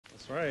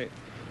Right.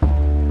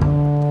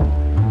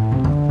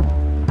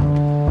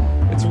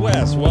 It's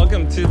Wes.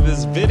 Welcome to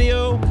this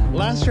video.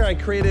 Last year I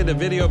created a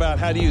video about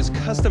how to use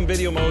custom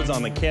video modes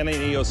on the Canon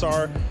EOS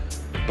R.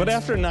 But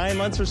after 9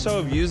 months or so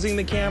of using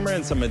the camera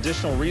and some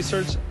additional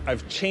research,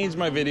 I've changed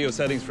my video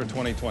settings for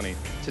 2020.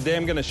 Today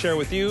I'm going to share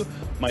with you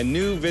my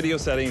new video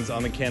settings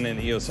on the Canon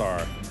EOS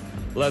R.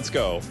 Let's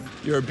go.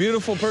 You're a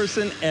beautiful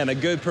person and a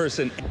good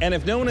person. And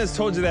if no one has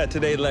told you that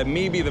today, let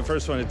me be the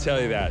first one to tell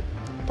you that.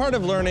 Part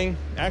of learning,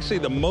 actually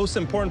the most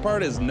important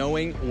part, is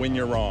knowing when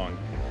you're wrong.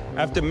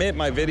 I have to admit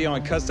my video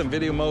on custom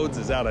video modes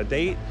is out of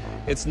date.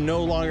 It's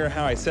no longer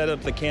how I set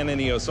up the Canon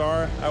EOS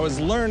R. I was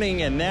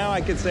learning and now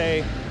I could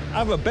say I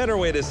have a better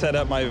way to set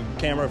up my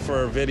camera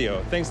for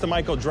video. Thanks to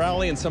Michael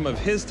Drowley and some of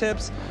his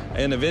tips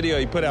in a video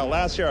he put out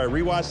last year, I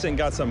rewatched it and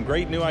got some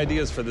great new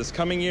ideas for this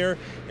coming year,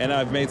 and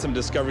I've made some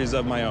discoveries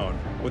of my own.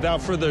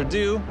 Without further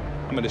ado,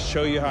 I'm going to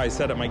show you how I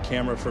set up my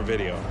camera for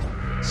video.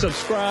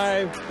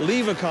 Subscribe,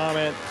 leave a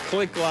comment,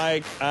 click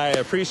like, I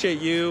appreciate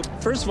you.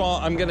 First of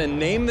all, I'm gonna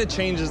name the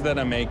changes that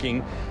I'm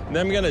making, then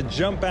I'm gonna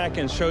jump back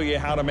and show you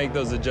how to make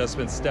those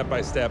adjustments step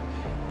by step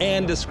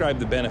and describe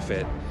the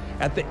benefit.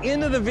 At the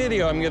end of the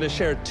video, I'm gonna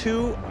share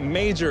 2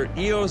 major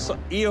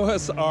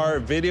EOS R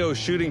video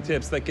shooting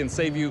tips that can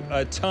save you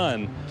a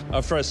ton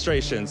of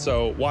frustration,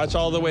 so watch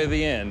all the way to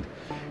the end.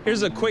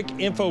 Here's a quick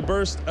info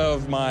burst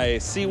of my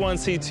C1,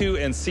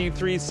 C2, and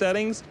C3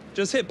 settings.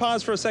 Just hit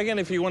pause for a second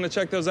if you want to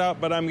check those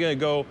out, but I'm going to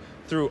go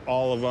through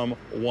all of them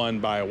one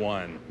by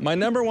one. My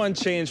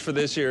 #1 change for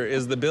this year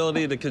is the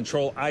ability to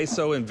control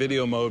ISO in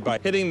video mode by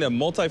hitting the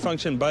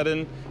multifunction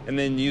button and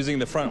then using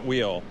the front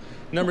wheel.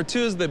 #2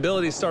 is the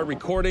ability to start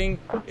recording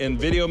in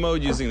video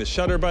mode using the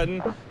shutter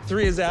button.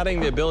 3 is adding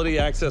the ability to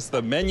access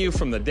the menu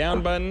from the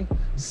down button.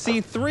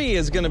 C3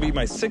 is going to be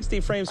my 60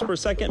 frames per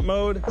second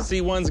mode.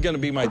 C1 is going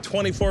to be my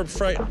 24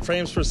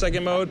 frames per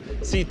second mode.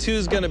 C2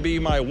 is going to be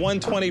my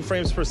 120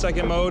 frames per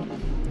second mode.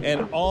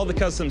 And all the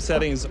custom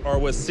settings are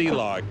with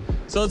CLog.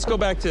 So let's go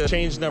back to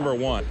change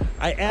 #1.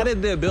 I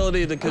added the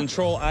ability to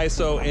control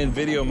ISO in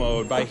video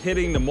mode by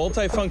hitting the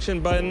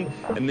multifunction button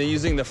and then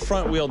using the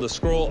front wheel to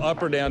scroll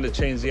up or down to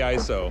change the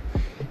ISO.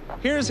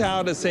 Here's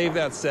how to save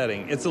that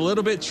setting. It's a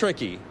little bit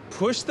tricky.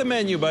 Push the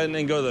menu button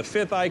and go to the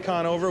 5th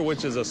icon over,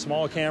 which is a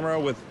small camera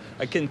with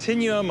a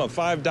continuum of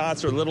 5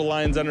 dots or little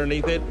lines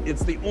underneath it.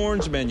 It's the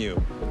orange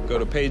menu. Go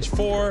to page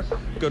 4,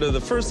 go to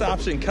the first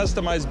option,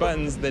 customize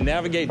buttons, then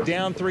navigate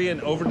down 3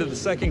 and over to the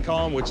second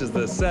column, which is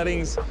the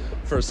settings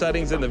for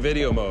settings in the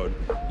video mode.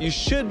 You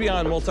should be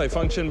on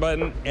multifunction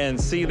button and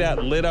see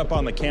that lit up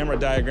on the camera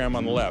diagram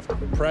on the left.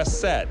 Press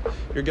set.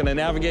 You're going to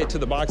navigate to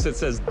the box that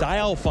says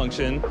dial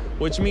function,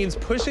 which means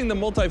pushing the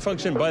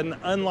multifunction button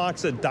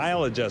unlocks a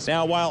dial adjustment.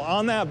 Now, while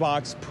on that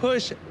box,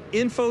 push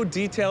info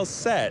detail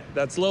set.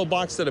 That's the little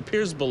box that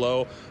appears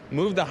below.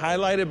 Move the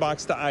highlighted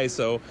box to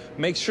ISO.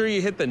 Make sure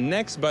you hit the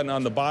next button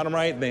on the bottom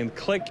right, then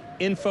click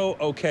info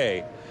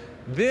OK.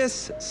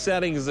 This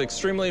setting is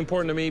extremely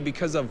important to me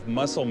because of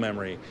muscle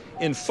memory.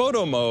 In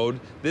photo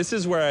mode, this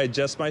is where I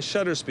adjust my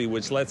shutter speed,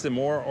 which lets in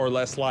more or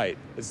less light.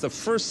 It's the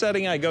first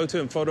setting I go to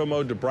in photo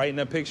mode to brighten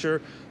a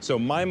picture, so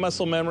my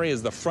muscle memory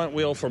is the front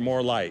wheel for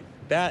more light.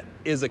 That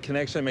is a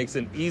connection that makes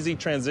an easy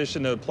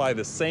transition to apply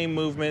the same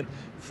movement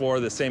for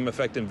the same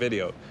effect in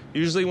video.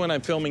 Usually when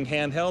I'm filming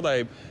handheld,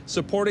 I'm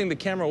supporting the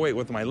camera weight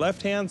with my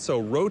left hand, so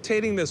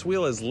rotating this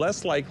wheel is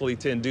less likely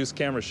to induce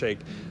camera shake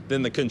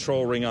than the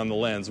control ring on the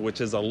lens, which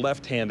is a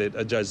left-handed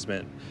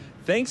adjustment.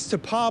 Thanks to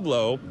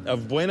Pablo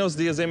of Buenos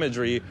Dias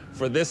Imagery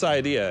for this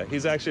idea.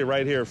 He's actually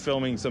right here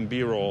filming some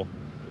B-roll.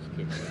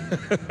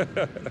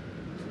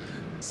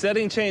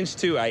 Setting change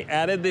 2, I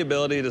added the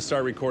ability to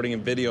start recording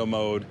in video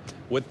mode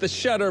with the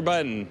shutter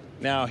button.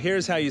 Now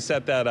here's how you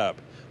set that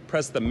up.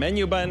 Press the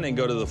menu button and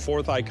go to the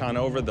 4th icon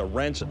over, the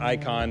wrench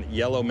icon,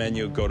 yellow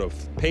menu, go to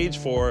page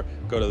 4,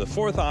 go to the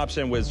 4th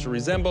option, which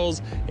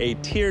resembles a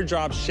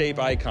teardrop shape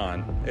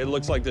icon. It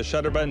looks like the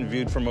shutter button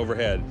viewed from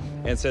overhead.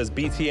 And it says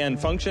BTN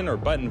function or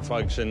button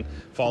function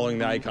following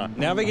the icon.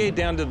 Navigate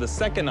down to the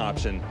 2nd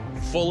option,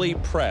 fully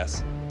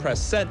press. Press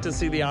set to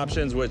see the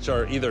options, which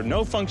are either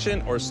no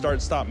function or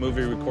start stop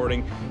movie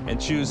recording,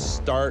 and choose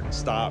start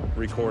stop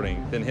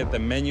recording. Then hit the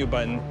menu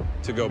button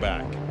to go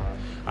back.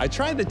 I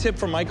tried the tip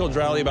from Michael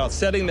Drowley about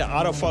setting the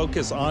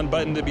autofocus on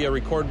button to be a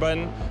record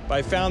button, but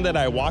I found that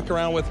I walk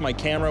around with my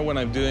camera when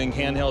I'm doing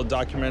handheld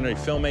documentary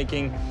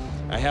filmmaking.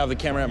 I have the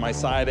camera at my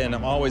side and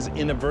I'm always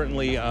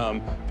inadvertently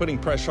putting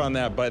pressure on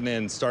that button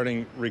and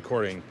starting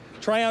recording.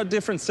 Try out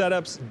different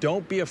setups.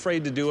 Don't be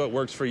afraid to do what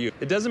works for you.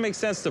 It doesn't make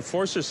sense to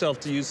force yourself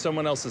to use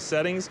someone else's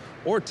settings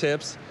or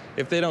tips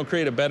if they don't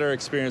create a better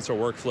experience or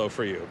workflow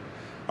for you.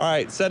 All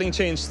right, setting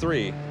change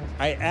 3.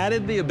 I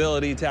added the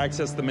ability to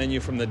access the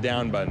menu from the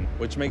down button,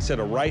 which makes it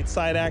a right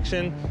side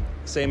action,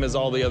 same as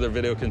all the other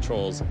video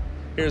controls.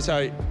 Here's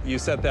how you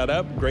set that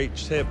up. Great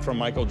tip from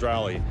Michael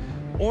Drowley.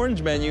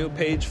 Orange menu,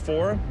 page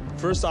 4.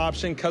 First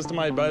option,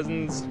 customize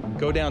buttons.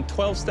 Go down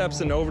 12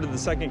 steps and over to the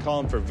second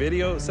column for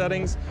video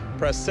settings.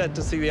 Press set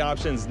to see the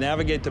options,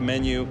 navigate to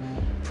menu,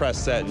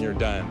 press set, and you're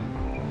done.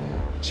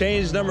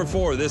 Change number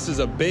 4, this is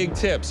a big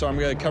tip, so I'm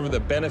gonna cover the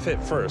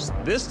benefit first.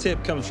 This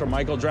tip comes from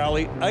Michael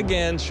Drowley,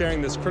 again,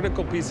 sharing this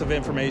critical piece of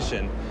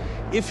information.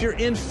 If you're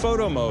in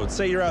photo mode,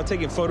 say you're out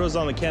taking photos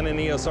on the Canon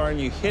EOS R and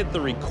you hit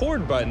the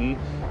record button,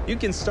 you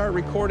can start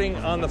recording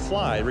on the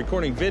fly,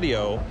 recording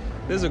video.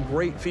 This is a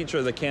great feature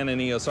of the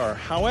Canon EOS R.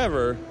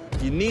 However,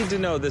 you need to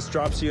know this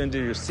drops you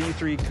into your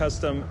C3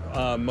 custom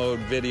mode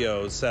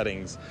video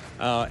settings.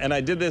 And I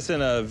did this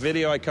in a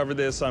video, I covered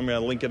this, so I'm gonna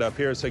link it up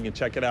here so you can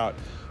check it out.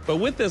 But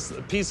with this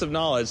piece of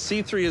knowledge,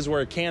 C3 is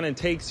where Canon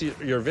takes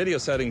your video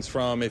settings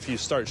from if you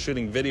start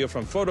shooting video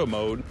from photo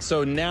mode.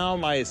 So now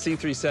my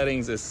C3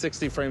 settings is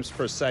 60 frames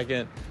per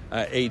second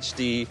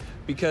HD,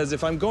 because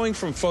if I'm going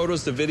from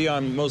photos to video,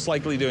 I'm most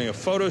likely doing a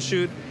photo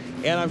shoot,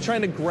 and I'm trying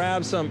to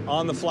grab some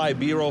on-the-fly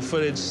B-roll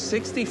footage.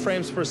 60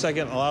 frames per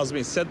second allows me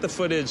to set the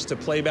footage to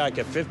playback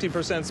at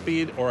 50%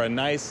 speed or a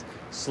nice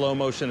slow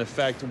motion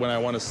effect when I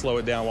want to slow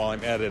it down while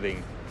I'm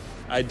editing.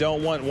 I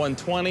don't want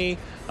 120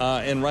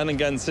 in run and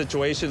gun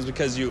situations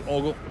because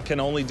you can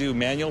only do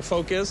manual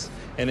focus,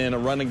 and in a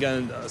run and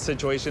gun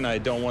situation, I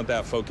don't want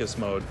that focus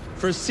mode.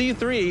 For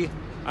C3,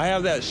 I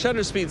have that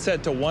shutter speed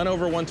set to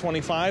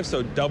 1/125,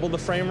 so double the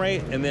frame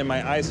rate, and then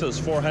my ISO is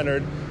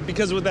 400.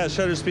 Because with that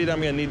shutter speed, I'm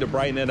gonna need to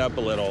brighten it up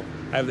a little.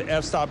 I have the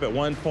f-stop at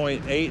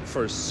 1.8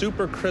 for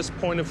super crisp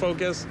point of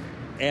focus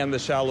and the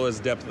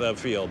shallowest depth of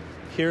field.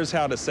 Here's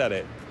how to set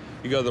it.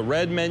 You go to the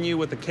red menu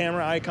with the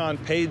camera icon,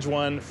 page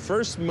 1,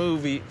 first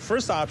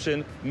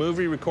option,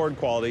 movie record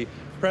quality.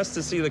 Press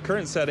to see the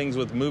current settings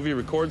with movie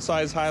record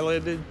size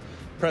highlighted.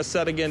 Press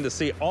set again to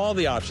see all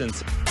the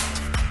options.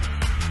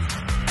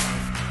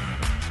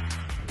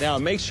 Now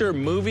make sure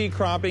movie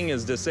cropping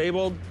is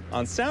disabled.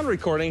 On sound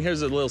recording,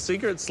 here's a little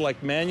secret.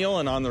 Select manual,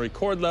 and on the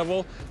record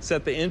level,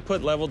 set the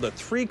input level to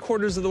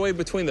 3/4 of the way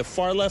between the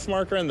far left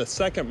marker and the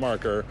second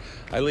marker.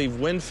 I leave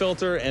wind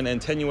filter and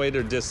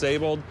attenuator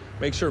disabled.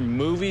 Make sure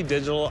movie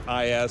digital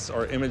IS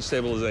or image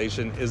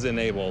stabilization is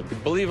enabled. I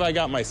believe I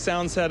got my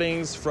sound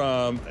settings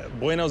from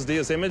Buenos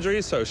Dias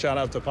Imagery, so shout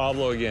out to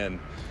Pablo again.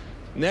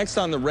 Next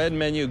on the red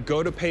menu,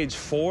 go to page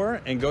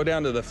 4 and go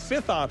down to the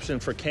 5th option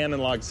for Canon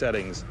log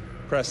settings.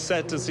 Press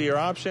set to see your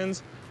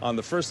options. On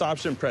the first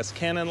option, press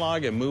Canon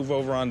log and move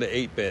over onto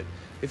 8-bit.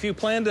 If you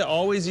plan to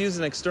always use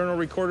an external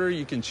recorder,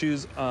 you can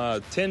choose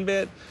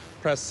 10-bit,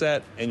 press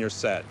set, and you're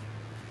set.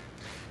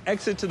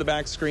 Exit to the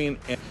back screen,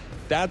 and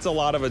that's a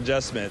lot of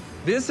adjustment.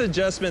 This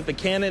adjustment the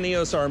Canon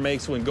EOS R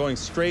makes when going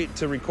straight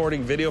to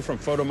recording video from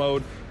photo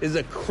mode is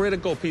a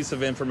critical piece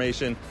of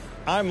information.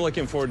 I'm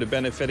looking forward to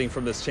benefiting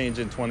from this change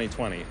in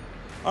 2020.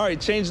 All right,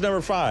 change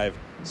number 5.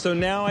 So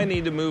now I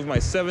need to move my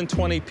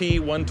 720p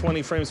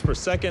 120 frames per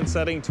second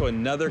setting to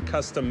another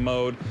custom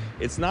mode.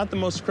 It's not the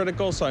most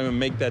critical, so I'm gonna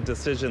make that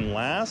decision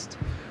last.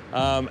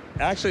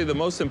 Actually, the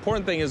most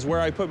important thing is where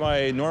I put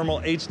my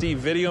normal HD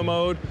video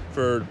mode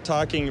for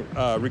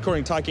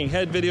recording talking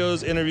head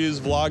videos, interviews,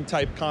 vlog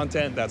type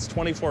content. That's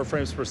 24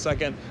 frames per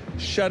second,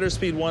 shutter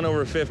speed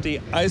 1/50,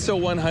 ISO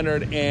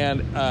 100,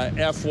 and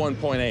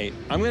f1.8.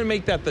 I'm gonna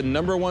make that the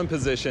 #1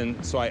 position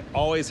so I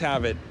always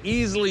have it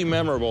easily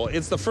memorable.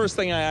 It's the first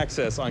thing I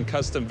access on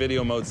custom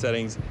video mode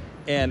settings,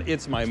 and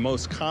it's my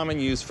most common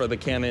use for the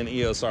Canon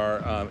EOS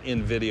R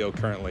in video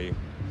currently.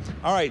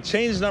 All right,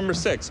 change number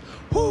 6.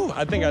 Whew,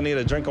 I think I need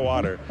a drink of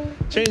water.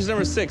 Change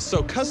number 6.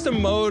 So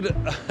custom mode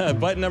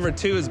button number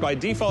 2 is by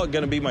default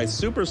going to be my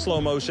super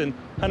slow motion,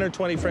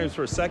 120 frames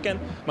per second.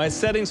 My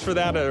settings for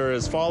that are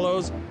as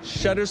follows.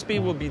 Shutter speed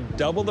will be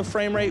double the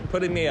frame rate,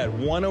 putting me at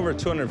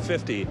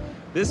 1/250.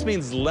 This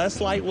means less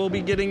light will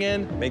be getting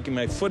in, making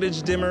my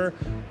footage dimmer.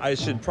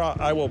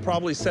 I will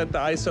probably set the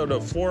ISO to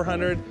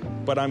 400,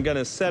 but I'm going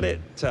to set it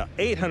to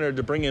 800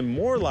 to bring in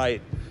more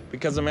light,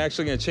 because I'm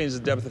actually going to change the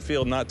depth of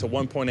field not to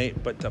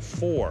 1.8 but to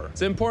 4.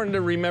 It's important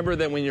to remember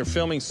that when you're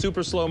filming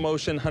super slow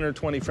motion,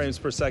 120 frames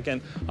per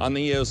second on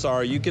the EOS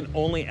R, you can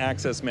only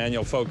access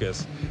manual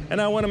focus.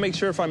 And I want to make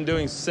sure if I'm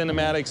doing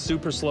cinematic,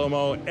 super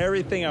slow-mo,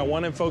 everything I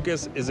want in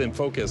focus is in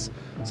focus.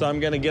 So I'm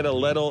going to get a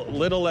little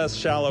less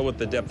shallow with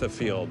the depth of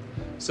field.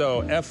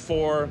 So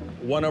f4,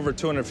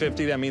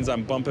 1/250, that means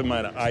I'm bumping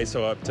my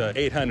ISO up to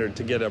 800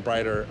 to get a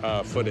brighter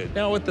footage.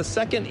 Now with the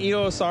second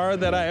EOS R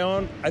that I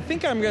own, I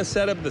think I'm gonna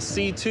set up the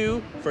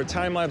C2 for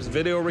time-lapse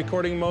video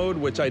recording mode,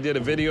 which I did a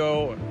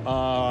video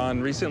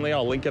on recently.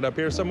 I'll link it up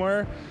here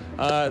somewhere.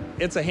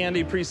 It's a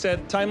handy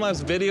preset.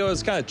 Time-lapse video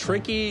is kind of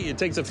tricky. It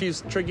takes a few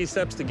tricky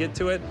steps to get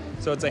to it,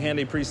 so it's a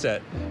handy preset.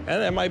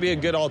 And that might be a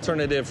good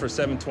alternative for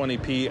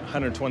 720p,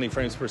 120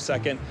 frames per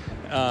second,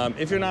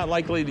 if you're not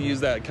likely to use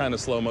that kind of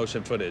slow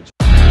motion footage.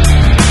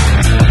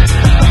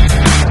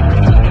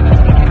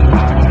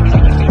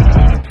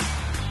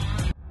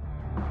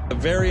 A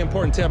very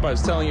important tip I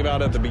was telling you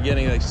about at the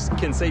beginning that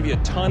can save you a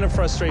ton of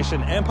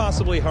frustration and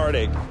possibly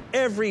heartache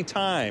every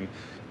time.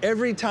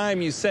 Every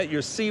time you set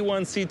your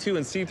C1, C2,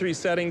 and C3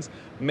 settings,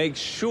 make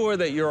sure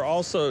that you're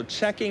also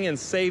checking and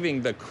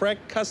saving the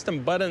correct custom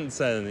button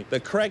setting.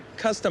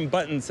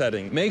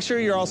 Make sure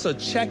you're also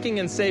checking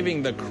and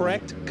saving the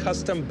correct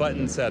custom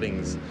button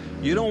settings.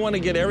 You don't want to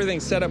get everything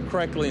set up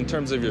correctly in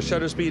terms of your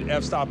shutter speed,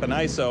 f-stop, and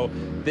ISO,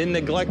 then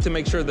neglect to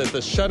make sure that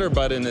the shutter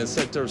button is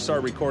set to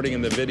start recording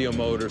in the video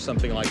mode or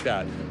something like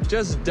that.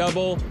 Just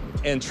double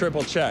and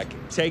triple check.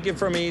 Take it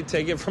from me,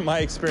 take it from my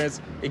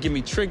experience. It can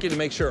be tricky to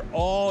make sure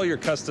all your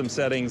custom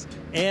settings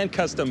and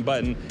custom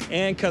button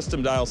and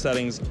custom dial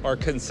settings are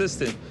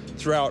consistent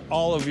throughout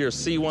all of your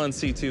C1,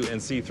 C2,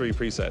 and C3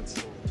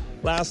 presets.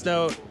 Last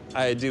note,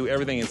 I do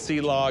everything in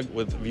CLog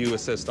with View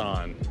Assist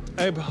on.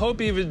 I hope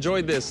you've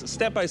enjoyed this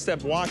step-by-step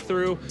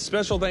walkthrough.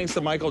 Special thanks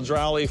to Michael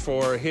Drowley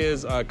for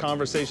his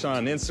conversation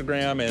on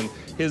Instagram and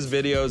his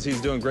videos. He's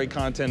doing great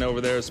content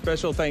over there.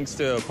 Special thanks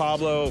to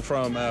Pablo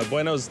from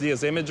Buenos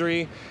Dias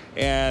Imagery.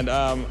 And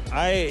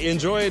I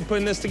enjoyed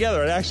putting this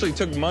together. It actually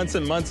took months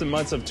and months and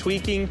months of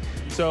tweaking.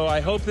 So I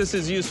hope this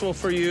is useful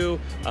for you.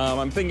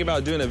 I'm thinking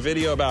about doing a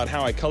video about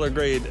how I color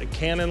grade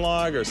Canon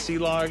log or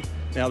CLog.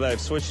 Now that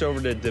I've switched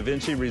over to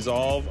DaVinci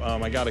Resolve,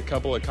 I got a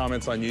couple of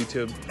comments on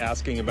YouTube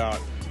asking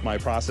about my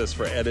process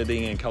for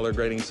editing and color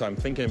grading, so I'm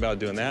thinking about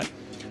doing that.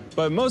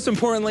 But most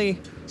importantly,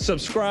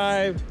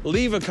 subscribe,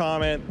 leave a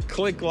comment,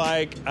 click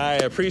like. I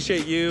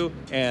appreciate you,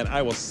 and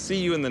I will see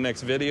you in the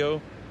next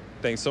video.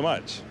 Thanks so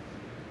much.